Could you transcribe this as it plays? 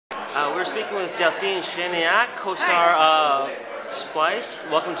We're speaking with Delphine Cheneac, co-star of Splice.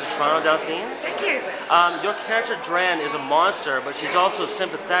 Welcome to Toronto, Delphine. Thank you. Your character Dren is a monster, but she's also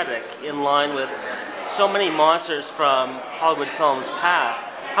sympathetic, in line with so many monsters from Hollywood films past.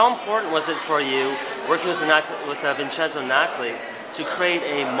 How important was it for you, working with Vincenzo Natali, to create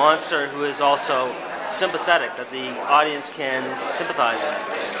a monster who is also sympathetic, that the audience can sympathize with?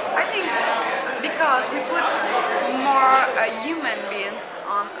 I think because we put more human beings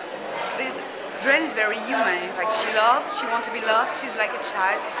on. Dren is very human. In fact, she wants to be loved. She's like a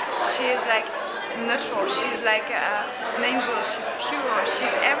child. She is like neutral. She's like an angel. She's pure. She's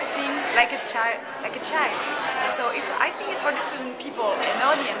everything like a child. So I think it's for this reason people, an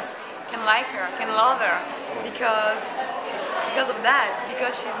audience, can like her, can love her, because of that.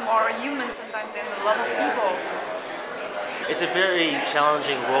 Because she's more human sometimes than a lot of people. It's a very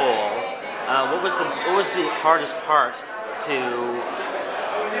challenging role. What was the hardest part to?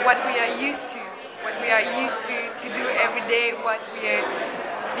 What we are used to do every day.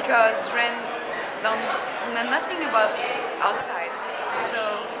 Because Dren don't know nothing about outside, so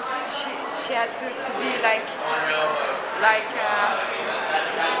she had to be like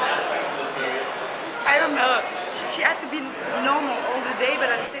I don't know. She had to be normal all the day, but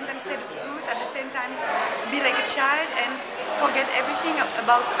at the same time say the truth. At the same time, be like a child and forget everything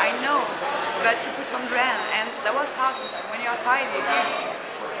about I know, but to put on Dren, and that was hard sometimes. When you're tired,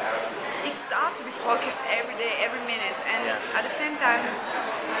 it's hard to be focused every day, every minute, and at the same time,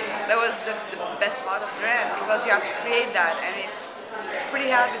 that was the best part of Dren, because you have to create that, and it's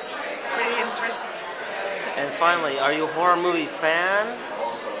pretty hard, it's pretty interesting. And finally, are you a horror movie fan?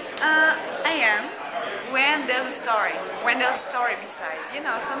 I am. When there's a story, beside.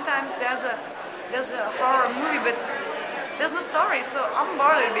 Sometimes there's a horror movie, but there's no story, so I'm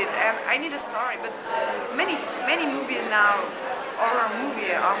bored a bit, and I need a story. But many movies now, horror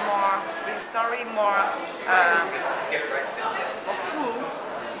movies, are more with a story, more full.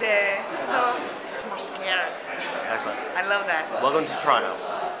 So it's more scared. Excellent. I love that. Welcome to Toronto.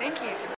 Thank you.